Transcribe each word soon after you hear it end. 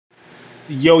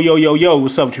Yo, yo, yo, yo,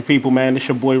 what's up with you people, man? It's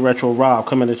your boy Retro Rob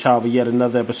coming to y'all with yet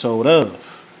another episode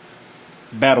of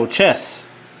Battle Chess.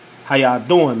 How y'all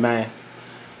doing, man?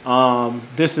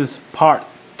 This is part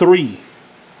 3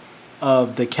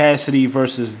 of the Cassidy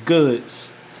versus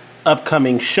Goodz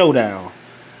upcoming showdown.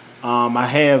 I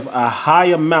have a high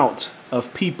amount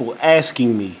of people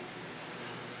asking me,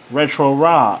 Retro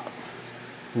Rob,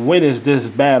 when is this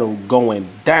battle going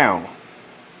down?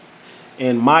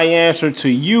 And my answer to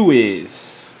you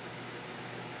is,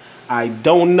 I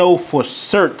don't know for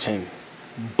certain,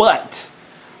 but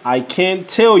I can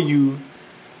tell you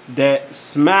that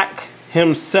Smack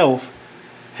himself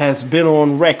has been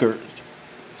on record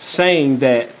saying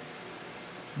that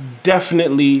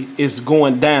definitely it's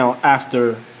going down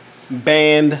after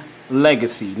Banned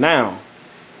Legacy. Now,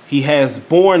 he has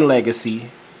Born Legacy,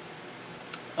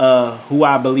 who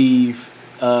I believe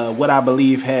what I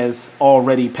believe has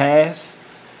already passed,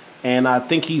 and I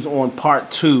think he's on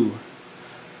part 2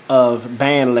 of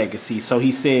Banned Legacy. So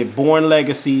he said Born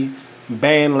Legacy,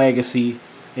 Banned Legacy,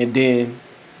 and then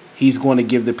he's going to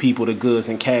give the people the Goodz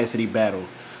and Cassidy battle.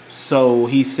 So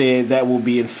he said that will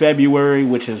be in February,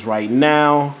 which is right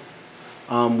now.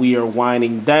 We are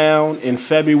winding down in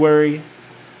February,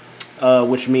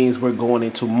 which means we're going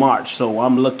into March. So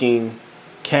I'm looking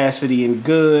Cassidy and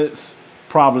Goodz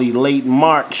probably late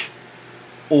March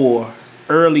or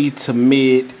early to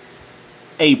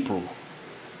mid-April.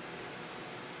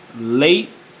 Late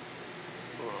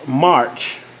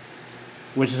March,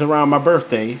 which is around my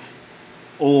birthday,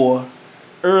 or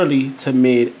early to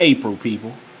mid-April,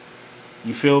 people.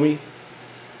 You feel me?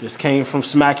 This came from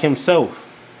Smack himself.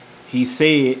 He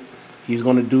said he's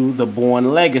going to do the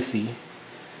Born Legacy,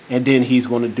 and then he's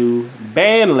going to do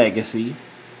Banned Legacy,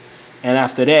 and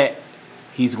after that,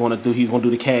 he's gonna do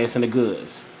the Cass and the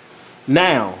Goodz.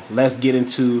 Now let's get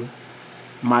into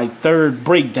my third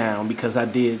breakdown, because I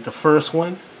did the first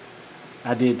one,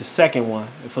 I did the second one,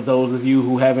 and for those of you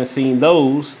who haven't seen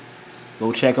those,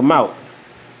 go check them out.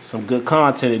 Some good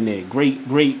content in there,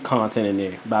 great content in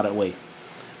there, by the way.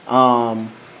 Now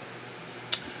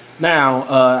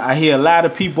I hear a lot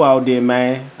of people out there,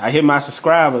 man. I hear my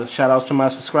subscribers, shout outs to my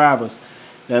subscribers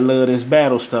that love this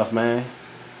battle stuff, man.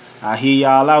 I hear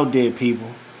y'all out there,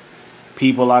 people.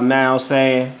 People are now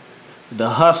saying the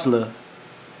hustler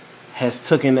has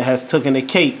taken the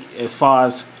cake as far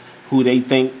as who they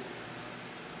think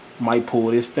might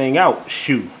pull this thing out.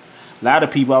 Shoot, a lot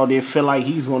of people out there feel like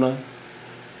he's gonna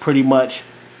pretty much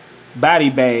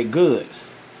body bag Goodz.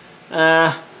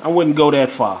 I wouldn't go that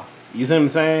far. You see what I'm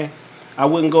saying? I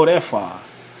wouldn't go that far.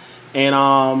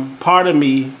 And part of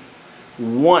me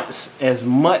wants, as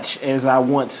much as I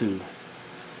want to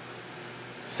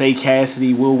say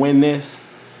Cassidy will win this,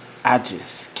 I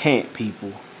just can't,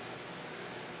 people.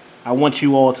 I want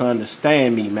you all to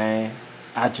understand me, man.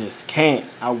 I just can't.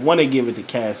 I want to give it to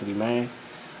Cassidy, man.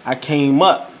 I came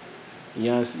up.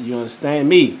 You understand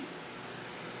me?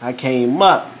 I came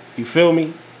up. You feel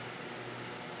me?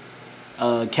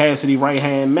 Cassidy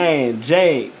right-hand man,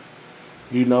 Jay,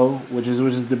 you know, which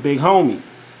is the big homie.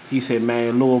 He said,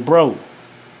 man, little bro,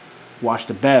 watch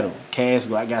the battle. Cass,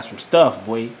 I got some stuff,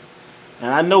 boy.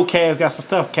 And I know Cass got some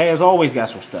stuff. Cass always got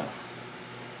some stuff.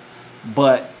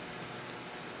 But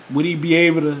would he be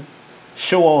able to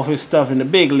show off his stuff in the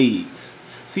big leagues?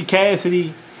 See,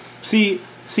 Cassidy,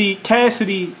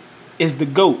 Cassidy is the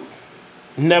GOAT.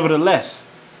 Nevertheless,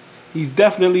 he's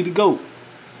definitely the GOAT.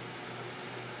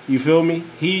 You feel me?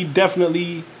 He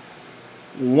definitely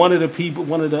one of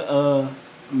the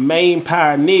main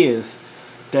pioneers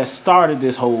that started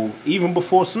this whole, even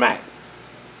before Smack.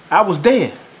 I was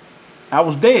there.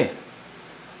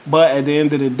 But at the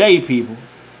end of the day, people,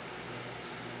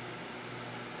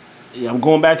 I'm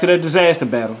going back to that disaster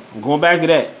battle. I'm going back to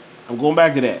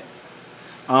that.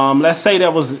 Let's say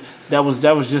that was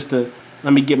just a,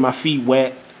 let me get my feet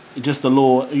wet, just a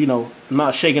little, you know,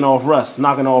 not shaking off rust,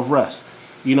 knocking off rust.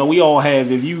 You know, we all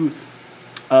have, if you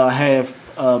have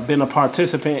been a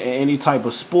participant in any type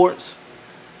of sports,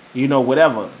 you know,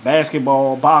 whatever,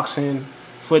 basketball, boxing,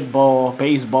 football,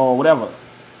 baseball, whatever.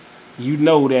 You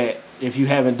know that if you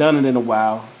haven't done it in a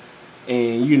while,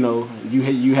 and you know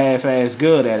you half-ass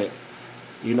good at it,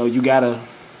 you know you gotta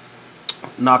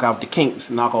knock out the kinks,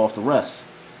 knock off the rust.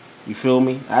 You feel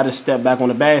me? I just stepped back on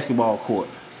the basketball court.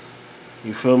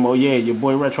 You feel me? Oh yeah, your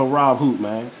boy Retro Rob hoop,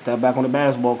 man. Step back on the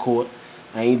basketball court.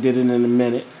 I ain't did it in a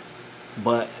minute,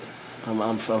 but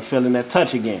I'm feeling that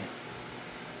touch again.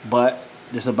 But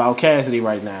it's about Cassidy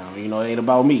right now. You know, it ain't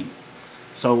about me.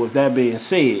 So with that being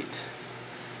said,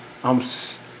 I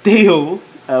know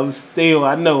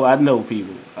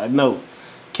people. I know.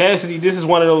 Cassidy, this is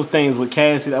one of those things with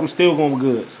Cassidy. I'm still going with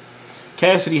Goodz.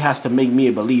 Cassidy has to make me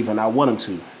a believer, and I want him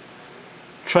to.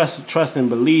 Trust and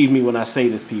believe me when I say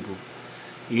this, people.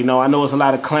 You know, I know it's a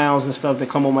lot of clowns and stuff that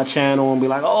come on my channel and be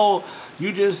like, oh,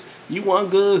 you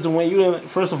want Goodz to win.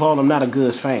 First of all, I'm not a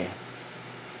Goodz fan.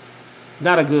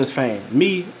 Not a Goodz fan.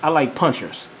 Me, I like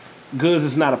punchers. Goodz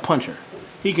is not a puncher.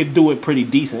 He could do it pretty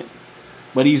decent,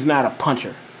 but he's not a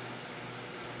puncher.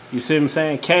 You see what I'm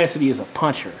saying? Cassidy is a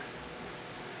puncher.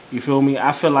 You feel me?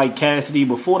 I feel like Cassidy,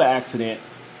 before the accident,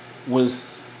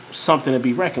 was something to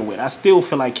be reckoned with. I still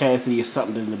feel like Cassidy is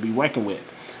something to be reckoned with.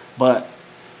 But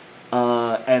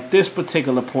at this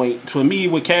particular point, to me,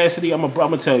 with Cassidy, I'm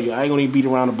going to tell you, I ain't going to even beat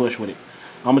around the bush with it.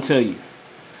 I'm going to tell you.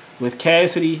 With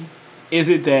Cassidy, is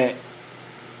it that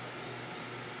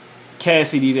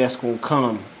Cassidy that's going to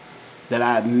come that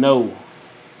I know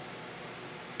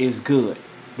is good,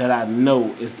 that I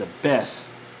know is the best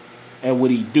at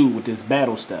what he do with this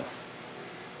battle stuff?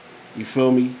 You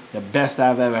feel me? The best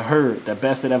I've ever heard, the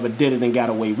best that ever did it and got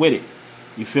away with it.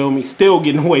 You feel me? Still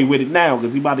getting away with it now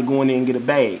because he about to go in there and get a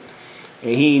bag.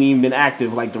 And he ain't even been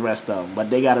active like the rest of them. But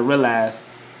they got to realize,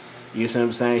 you see what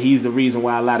I'm saying, he's the reason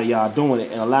why a lot of y'all doing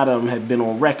it. And a lot of them have been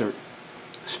on record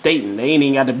stating. They ain't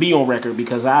even got to be on record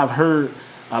because I've heard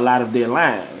a lot of their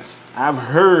lines. I've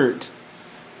heard,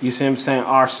 you see what I'm saying,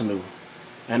 Arsenal.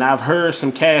 And I've heard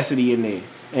some Cassidy in there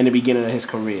in the beginning of his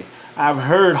career. I've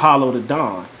heard Hollow the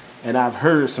Dawn. And I've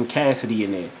heard some Cassidy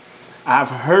in there. I've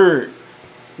heard,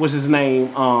 what's his name?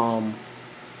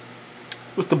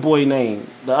 What's the boy name?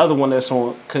 The other one that's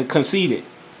on Conceited.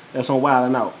 That's on Wild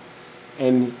 'N Out.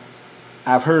 And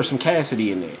I've heard some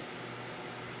Cassidy in there.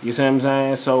 You see what I'm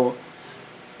saying? So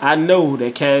I know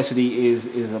that Cassidy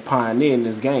is a pioneer in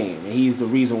this game. And he's the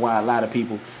reason why a lot of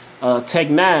people... Tech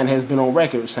 9 has been on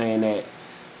record saying that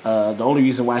the only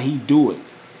reason why he do it,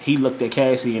 he looked at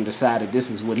Cassidy and decided this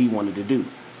is what he wanted to do.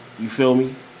 You feel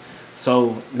me?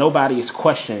 So nobody is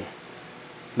questioning.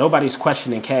 Nobody's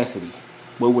questioning Cassidy.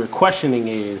 What we're questioning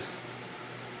is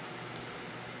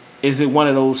it one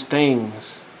of those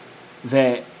things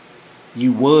that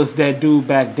you was that dude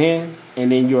back then,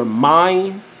 and in your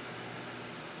mind,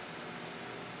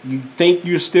 you think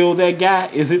you're still that guy?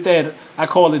 Is it that, I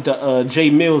call it the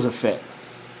J Mills effect.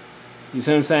 You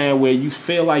see what I'm saying? Where you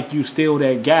feel like you still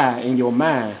that guy in your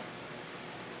mind,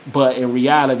 but in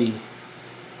reality,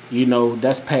 you know,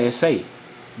 that's passé.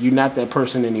 You're not that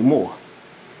person anymore.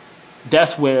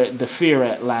 That's where the fear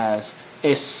at lies.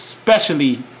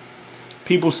 Especially,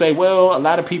 people say, well, a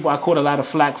lot of people, I caught a lot of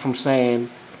flack from saying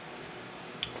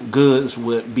Goodz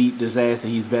would beat Disaster.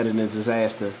 He's better than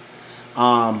Disaster.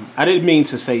 I didn't mean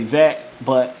to say that,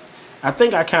 but I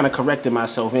think I kind of corrected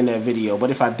myself in that video.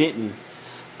 But if I didn't,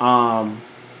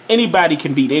 anybody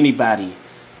can beat anybody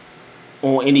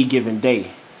on any given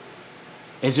day.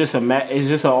 It's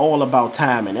just all about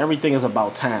timing. Everything is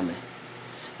about timing.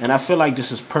 And I feel like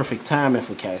this is perfect timing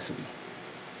for Cassidy.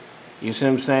 You see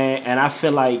what I'm saying? And I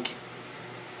feel like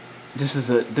this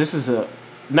is a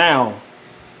now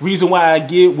reason why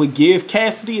I would give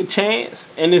Cassidy a chance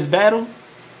in this battle,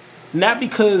 not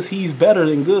because he's better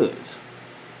than Goodz.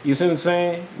 You see what I'm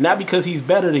saying? Not because he's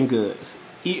better than Goodz.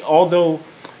 Although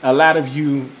a lot of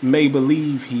you may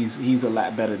believe he's a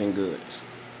lot better than Goodz.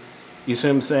 You see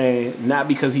what I'm saying? Not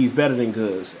because he's better than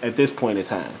Goodz at this point in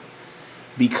time.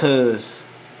 Because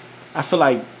I feel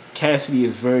like Cassidy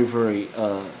is very, very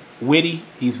witty.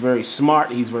 He's very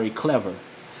smart. He's very clever.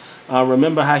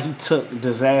 Remember how he took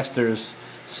Disaster's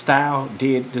style,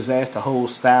 did Disaster whole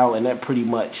style, and that pretty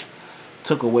much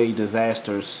took away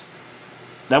Disaster's.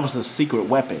 That was a secret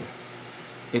weapon.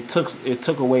 It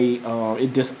took away,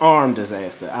 it disarmed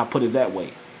Disaster. I'll put it that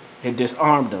way. It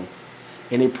disarmed him.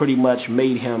 And it pretty much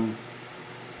made him,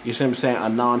 you see what I'm saying, a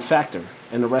non-factor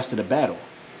in the rest of the battle.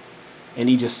 And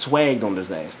he just swagged on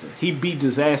Disaster. He beat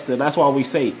Disaster. That's why we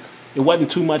say it wasn't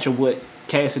too much of what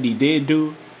Cassidy did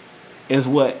do, is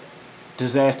what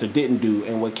Disaster didn't do,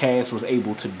 and what Cass was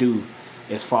able to do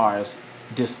as far as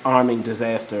disarming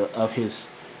Disaster of his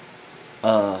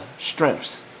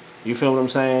strengths. You feel what I'm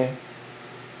saying?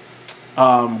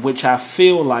 Which I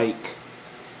feel like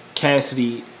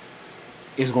Cassidy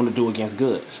is going to do against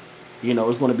Goodz. You know,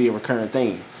 it's going to be a recurring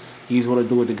thing. He's going to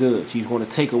do it to Goodz. He's going to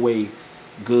take away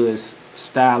Goodz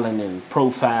styling and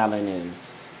profiling and,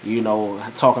 you know,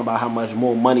 talking about how much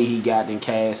more money he got than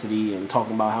Cassidy and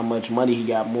talking about how much money he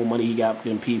got, more money he got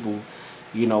than people,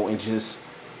 you know, and just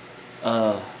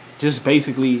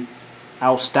basically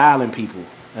out-styling people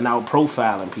and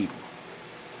out-profiling people.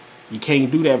 You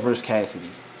can't do that versus Cassidy.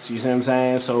 So you see what I'm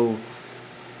saying? So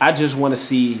I just want to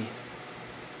see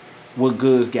what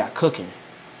Goodz got cooking.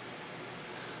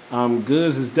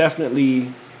 Goodz is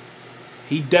definitely,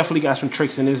 he definitely got some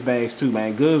tricks in his bags too,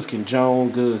 man. Goodz can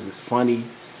joan. Goodz is funny.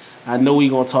 I know he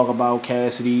gonna talk about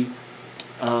Cassidy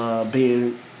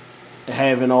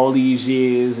having all these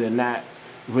years and not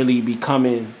really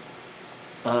becoming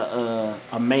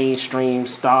a mainstream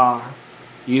star.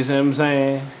 You see what I'm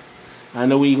saying? I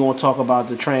know we gonna talk about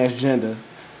the transgender.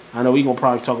 I know we gonna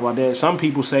probably talk about that. Some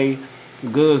people say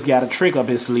Goodz got a trick up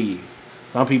his sleeve.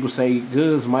 Some people say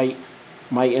Goodz might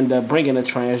end up bringing a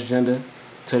transgender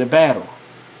to the battle.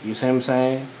 You see what I'm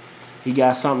saying? He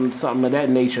got something of that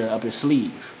nature up his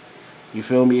sleeve. You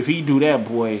feel me? If he do that,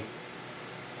 boy,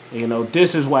 you know,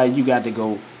 this is why you got to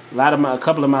go. A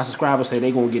couple of my subscribers say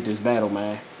they gonna get this battle,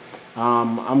 man.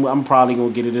 I'm probably gonna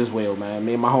get it as well, man.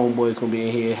 Me and my homeboys gonna be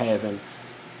in here having,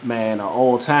 man,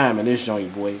 all time in this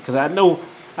joint, boy. Cause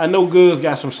I know Goodz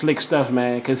got some slick stuff,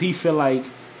 man. Cause he feel like,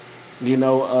 you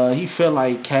know, he feel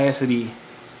like Cassidy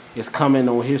is coming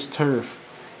on his turf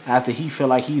after he feel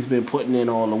like he's been putting in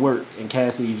all the work, and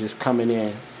Cassidy just coming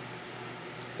in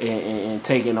and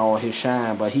taking all his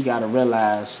shine. But he gotta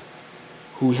realize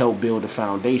who helped build the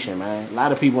foundation, man. A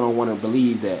lot of people don't want to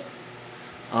believe that.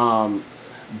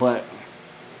 But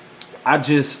I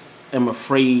just am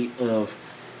afraid of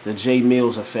the J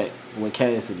Mills effect with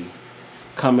Cassidy.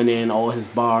 Coming in, all his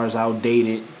bars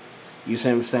outdated. You see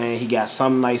what I'm saying? He got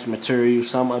some nice material,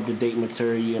 some up-to-date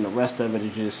material, and the rest of it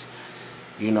is just,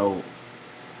 you know,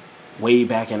 way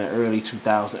back in the early to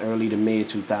mid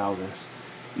 2000s.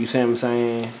 You see what I'm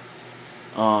saying?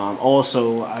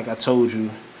 Also, like I told you,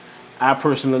 I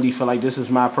personally feel like, this is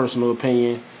my personal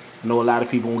opinion. I know a lot of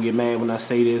people won't get mad when I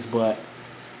say this, but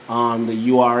the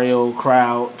URL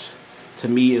crowd, to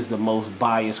me, is the most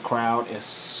biased crowd,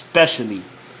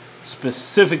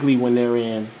 specifically when they're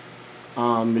in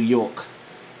New York.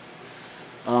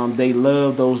 They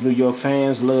love, those New York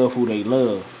fans love who they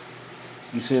love.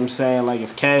 You see what I'm saying? Like,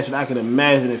 if Cassidy, I could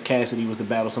imagine if Cassidy was to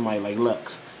battle somebody like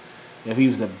Lux. If he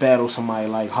was to battle somebody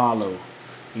like Hollow.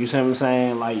 You see what I'm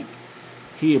saying? Like,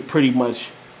 he'd pretty much,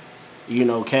 you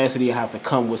know, Cassidy would have to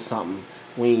come with something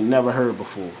we ain't never heard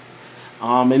before.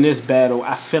 In this battle,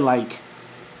 I feel like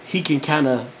he can kind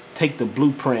of take the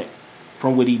blueprint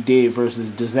from what he did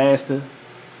versus Disaster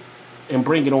and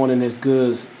bring it on in this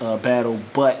Goodz battle,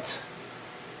 but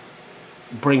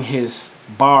bring his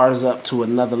bars up to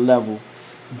another level.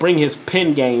 Bring his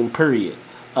pen game, period,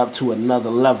 up to another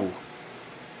level.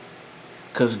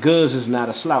 Because Goodz is not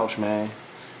a slouch, man.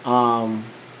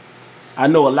 I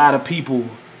know a lot of people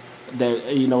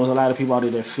that, you know, there's a lot of people out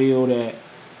there that feel that,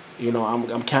 you know,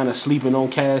 I'm kind of sleeping on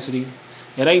Cassidy.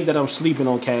 It ain't that I'm sleeping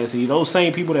on Cassidy. Those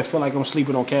same people that feel like I'm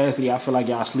sleeping on Cassidy, I feel like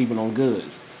y'all sleeping on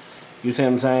Goodz. You see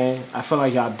what I'm saying? I feel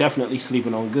like y'all definitely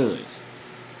sleeping on Goodz.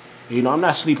 You know, I'm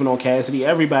not sleeping on Cassidy.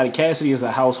 Cassidy is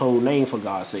a household name, for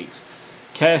God's sakes.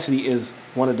 Cassidy is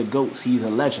one of the GOATs. He's a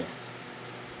legend.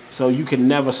 So you can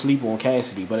never sleep on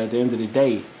Cassidy. But at the end of the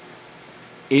day,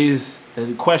 is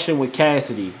the question with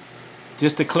Cassidy,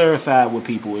 just to clarify with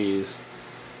people, is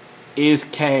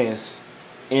Cass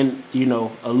in, you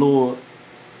know, a little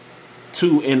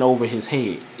too in over his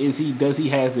head? Does he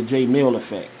has the J Mill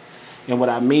effect? And what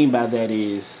I mean by that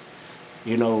is,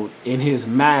 you know, in his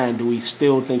mind, do he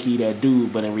still think he that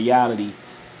dude, but in reality,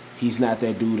 he's not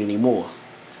that dude anymore?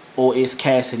 Or is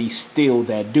Cassidy still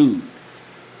that dude?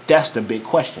 That's the big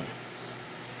question.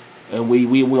 And we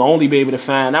will only be able to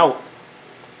find out,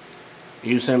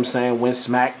 you see what I'm saying, when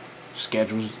Smack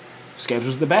schedules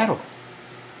the battle.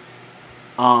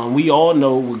 We all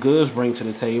know what Goodz brings to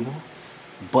the table,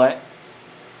 but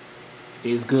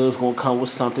is Goodz going to come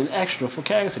with something extra for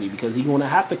Cassidy? Because he's going to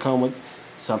have to come with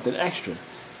something extra.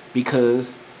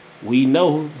 Because we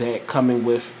know that coming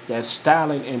with that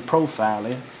styling and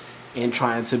profiling and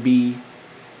trying to be,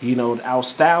 you know,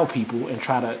 outstyle people and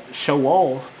try to show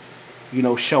off, you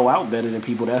know, show out better than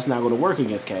people, that's not going to work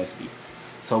against Cassidy.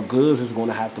 So Goodz is going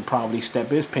to have to probably step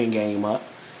his pen game up.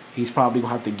 He's probably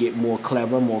going to have to get more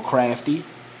clever, more crafty.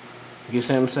 You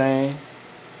see what I'm saying?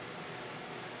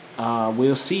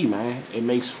 We'll see, man. It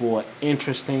makes for an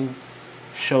interesting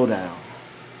showdown.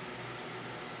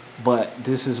 But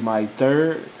this is my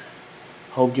third.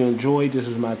 Hope you enjoyed. This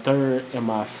is my third and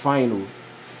my final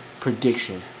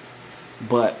prediction.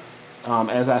 But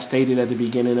as I stated at the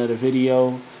beginning of the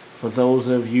video, for those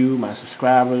of you, my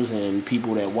subscribers and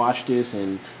people that watch this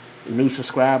and new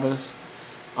subscribers,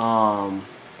 I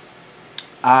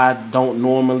don't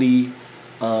normally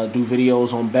do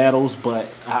videos on battles, but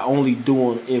I only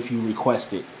do them if you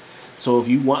request it. So if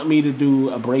you want me to do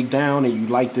a breakdown and you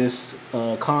like this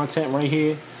content right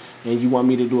here, and you want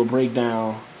me to do a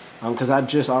breakdown, because I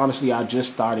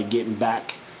just started getting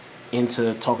back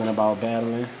into talking about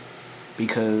battling,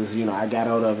 because, you know, I got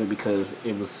out of it because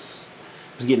it was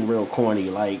was getting real corny.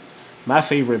 Like, my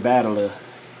favorite battler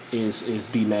is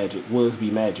B Magic, was B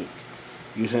Magic.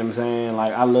 You see what I'm saying?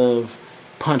 Like, I love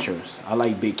punchers. I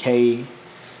like Big K.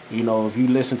 You know, if you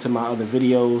listen to my other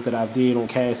videos that I did on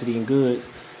Cassidy and Goodz,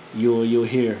 you'll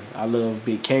hear I love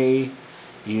Big K.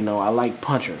 You know, I like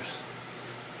punchers.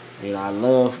 You know, I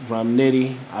love Rum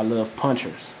Nitty. I love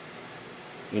punchers.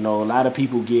 You know, a lot of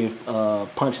people give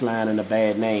punchline a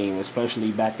bad name,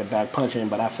 especially back-to-back punching,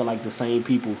 but I feel like the same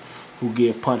people who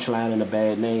give punchline a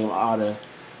bad name are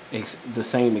the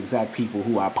same exact people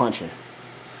who are punching,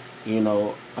 you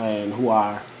know, and who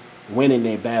are winning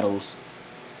their battles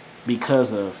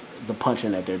because of the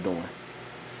punching that they're doing.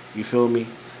 You feel me?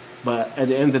 But at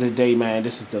the end of the day, man,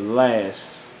 this is the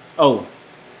last. Oh,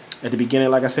 at the beginning,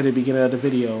 like I said at the beginning of the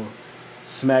video,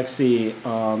 Smack said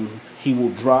he will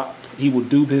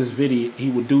do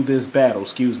this battle,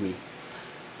 excuse me,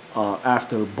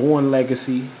 after Born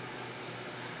Legacy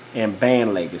and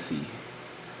Band Legacy.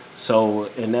 So,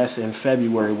 and that's in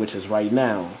February, which is right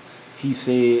now. He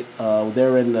said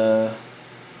they're in the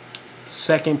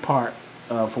second part,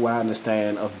 for what I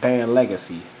understand, of Band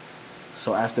Legacy.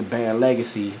 So after Band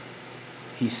Legacy,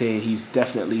 he said he's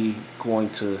definitely going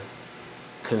to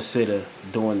consider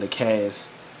doing the Cass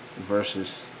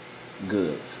versus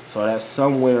Goodz. So that's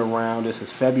somewhere around, this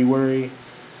is February.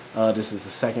 This is the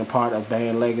second part of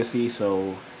Band Legacy.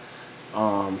 So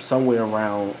somewhere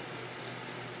around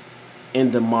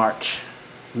end of March,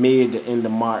 mid to end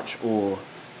of March, or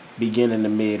beginning the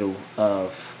middle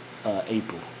of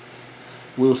April.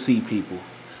 We'll see, people.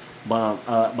 But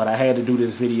I had to do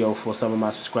this video for some of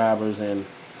my subscribers and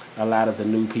a lot of the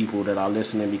new people that are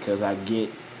listening, because I get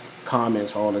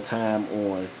comments all the time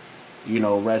on, you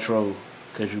know, Retro,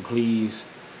 could you please,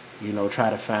 you know, try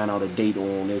to find out a date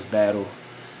on this battle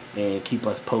and keep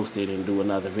us posted and do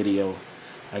another video.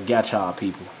 I got y'all,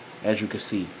 people, as you can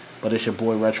see. But it's your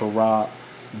boy Retro Rob,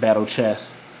 Battle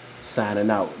Chess, signing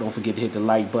out. Don't forget to hit the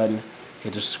like button,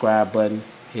 hit the subscribe button,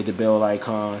 hit the bell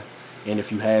icon. And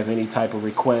if you have any type of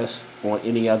requests on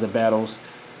any other battles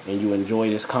and you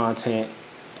enjoy this content,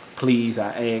 please,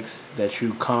 I ask that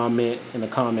you comment in the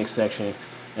comment section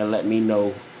and let me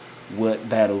know what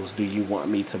battles do you want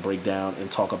me to break down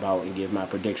and talk about and give my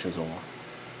predictions on.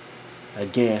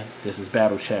 Again, this is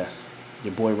Battle Chess.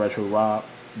 Your boy Retro Rob,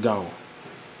 gone.